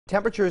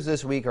Temperatures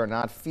this week are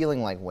not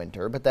feeling like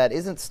winter, but that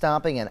isn't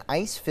stopping an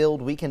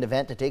ice-filled weekend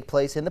event to take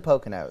place in the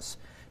Poconos.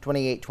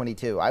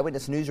 2822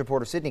 Eyewitness News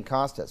reporter Sydney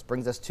Costas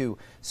brings us to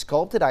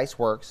Sculpted Ice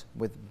Works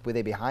with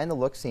a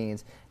behind-the-look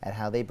scenes at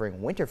how they bring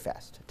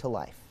WinterFest to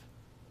life.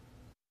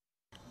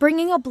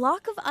 Bringing a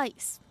block of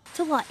ice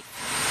to life.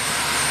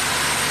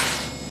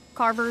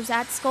 Carvers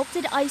at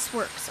Sculpted Ice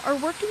Works are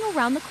working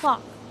around the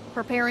clock,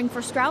 preparing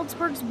for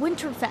Stroudsburg's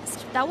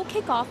WinterFest that will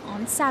kick off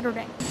on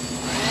Saturday.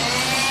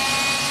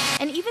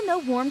 And even though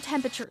warm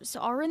temperatures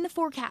are in the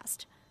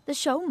forecast, the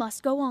show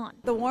must go on.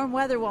 The warm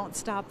weather won't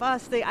stop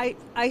us. The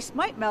ice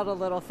might melt a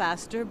little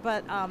faster,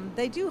 but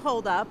they do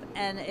hold up,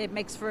 and it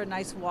makes for a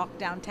nice walk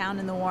downtown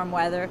in the warm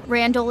weather.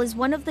 Randall is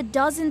one of the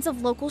dozens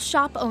of local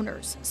shop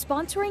owners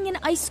sponsoring an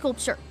ice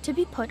sculpture to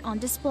be put on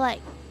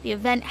display. The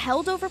event,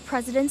 held over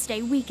President's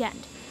Day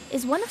weekend,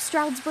 is one of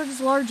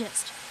Stroudsburg's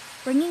largest,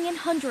 bringing in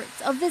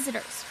hundreds of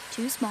visitors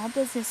to small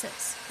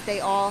businesses. They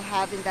all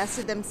have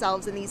invested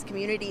themselves in these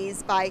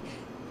communities by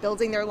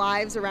building their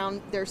lives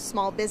around their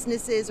small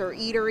businesses or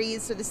eateries.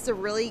 So this is a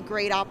really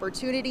great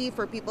opportunity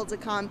for people to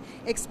come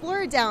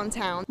explore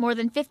downtown. More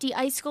than 50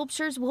 ice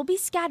sculptures will be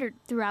scattered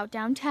throughout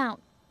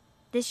downtown.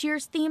 This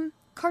year's theme,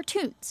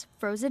 cartoons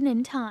frozen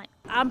in time.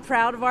 I'm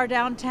proud of our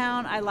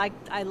downtown. I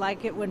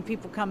like it when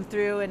people come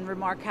through and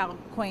remark how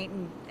quaint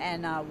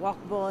and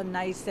walkable and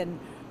nice, and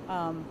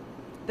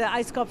the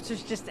ice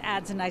sculptures just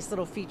adds a nice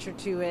little feature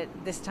to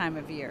it this time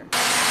of year.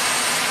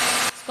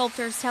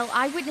 Sculptors tell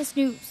Eyewitness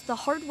News the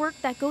hard work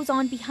that goes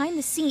on behind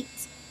the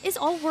scenes is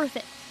all worth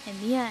it in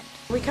the end.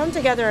 We come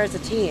together as a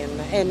team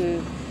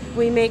and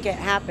we make it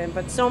happen,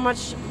 but so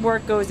much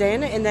work goes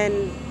in, and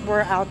then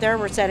we're out there,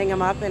 we're setting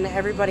them up, and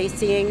everybody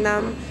seeing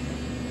them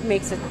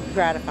makes it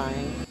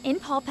gratifying. In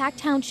Paul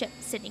Township,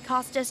 Sydney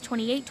Costas,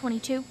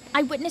 2822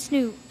 Eyewitness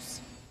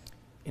News.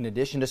 In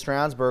addition to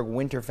Stroudsburg,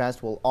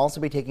 WinterFest will also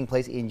be taking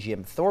place in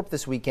Jim Thorpe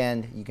this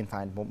weekend. You can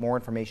find more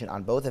information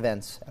on both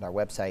events at our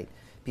website,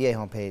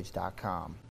 PAHomepage.com.